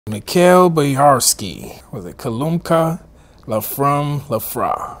Mikhail Boyarsky. Was it Kalumka La From La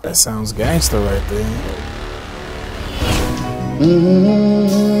Fra? That sounds gangster right there.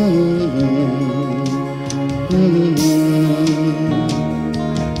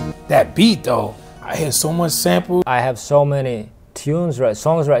 That beat though, I hear so much sample. I have so many tunes,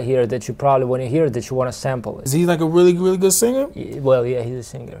 songs right here that you probably, when you hear it, that you want to sample it. Is he like a really good singer? Well, yeah, he's a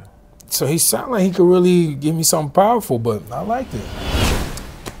singer. So he sound like he could really give me something powerful, but I liked it.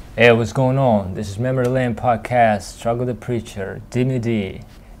 Hey, what's going on? This is Memory Lane Podcast, Struggle the Preacher, Dimmy D.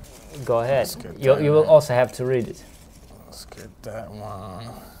 Go ahead. You will also have to read it. Let's get that one.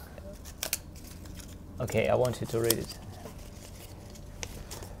 Okay, I want you to read it.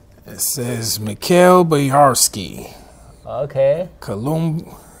 It says Mikhail Boyarsky. Okay.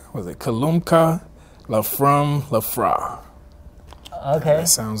 Kalumka La From La Fra. Okay. That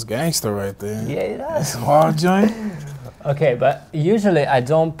sounds gangster right there. Yeah, it does. Hard joint. Okay, but usually I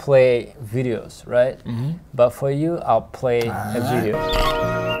don't play videos, right? But for you, I'll play a video.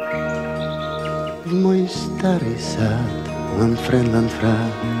 Мой старый сад, ланфрен, ланфра,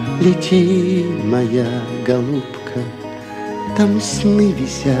 лети, моя голубка. Там сны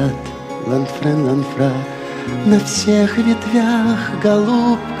висят, ланфрен, ланфра, на всех ветвях,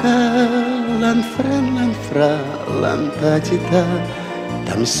 голубка. Ланфрен, ланфра, лантатита,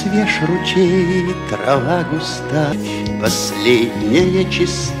 там свеж ручей, трава густа. Последняя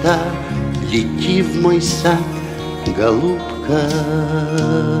чиста, лети в мой сад, голубка.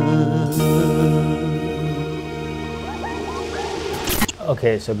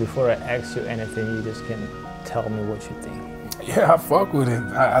 Okay, so before I ask you anything, you just can tell me what you think. Yeah, I fuck with it.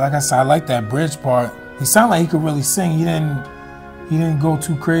 Like I said, I like that bridge part. He sounded like he could really sing. He didn't go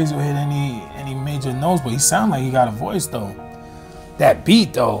too crazy or hit any major notes, but he sounded like he got a voice though. That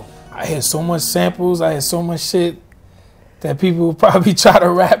beat though, I hear so much samples, I hear so much shit that people will probably try to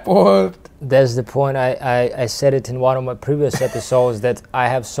rap or. That's the point. I said it in one of my previous episodes that I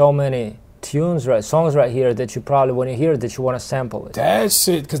have so many tunes, songs right here that you probably, when you hear it, that you want to sample it. That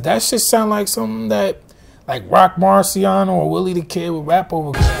shit, cause that shit sound like something that like Rock Marciano or Willie the Kid would rap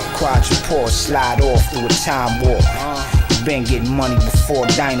over. Quadrupore, slide off through a time warp. Been getting money before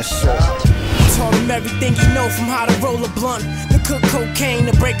dinosaur. Taught him everything you know, from how to roll a blunt, to cook cocaine,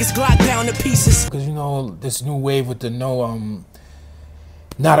 to break his Glock down to pieces. Cause you know this new wave with the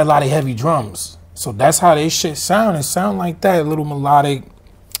not a lot of heavy drums. So that's how they shit sound. It sound like that, a little melodic,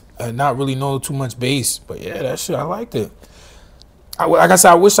 not really know too much bass. But yeah, that shit, I liked it. Like I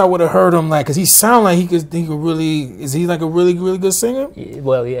said, I wish I would have heard him, like, cause he sound like he could really. Is he like a really good singer?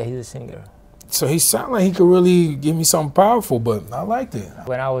 Well, yeah, he's a singer. So he sound like he could really give me something powerful, but I liked it.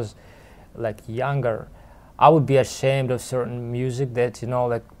 When I was like younger, I would be ashamed of certain music that, you know,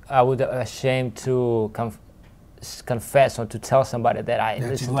 like I would ashamed to confess or to tell somebody that I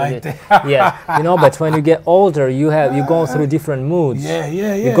listen to it. Yeah, you know, but when you get older, you go through different moods. Yeah.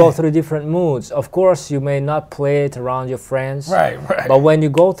 You go through different moods. Of course, you may not play it around your friends. Right. But when you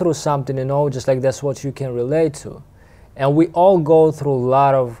go through something, you know, just like that's what you can relate to. And we all go through a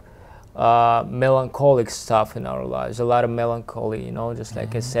lot of melancholic stuff in our lives, a lot of melancholy, you know, just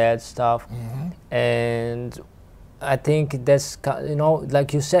like a sad stuff. And I think that's, you know,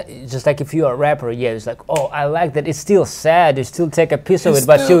 like you said, just like if you're a rapper, yeah, it's like, oh, I like that. It's still sad. You still take a piece of it,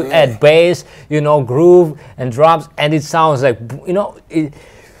 but you add bass, you know, groove and drums, and it sounds like, you know.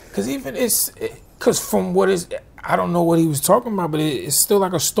 Because from what is, I don't know what he was talking about, but it's still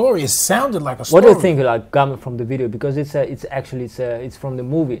like a story. It sounded like a story. What do you think, like, coming from the video? Because it's from the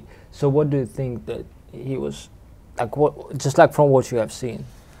movie. So what do you think that he was, like, what, just like from what you have seen?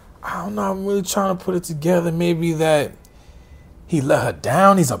 I don't know, I'm really trying to put it together. Maybe that he let her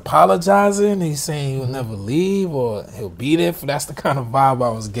down, he's apologizing, he's saying he'll never leave or he'll be there. That's the kind of vibe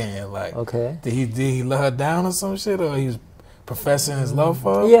I was getting. Like, okay, did he let her down or some shit, or he was professing his love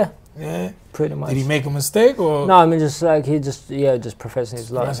for her? Yeah, pretty much. Did he make a mistake, or? No, I mean, just like just professing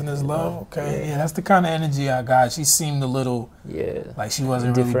his love. Professing his love, okay. Yeah, that's the kind of energy I got. She seemed a little, like she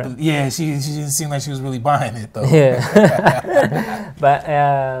wasn't different. Really, yeah, she didn't seem like she was really buying it though. Yeah. But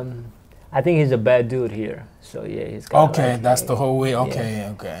I think he's a bad dude here. So yeah, he's okay. Like, that's the whole way.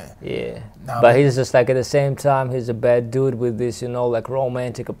 Okay. Yeah. But he's just like, at the same time, he's a bad dude with this, you know, like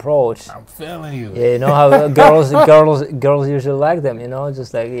romantic approach. I'm feeling you. Yeah, you know how girls usually like them, you know,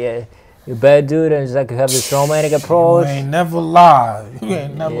 just like, yeah, you're a bad dude, and just like you have this romantic approach. You ain't never lied. You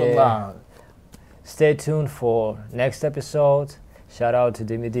ain't never lied. Stay tuned for next episode. Shout out to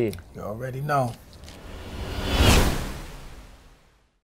Dimmy D. You already know.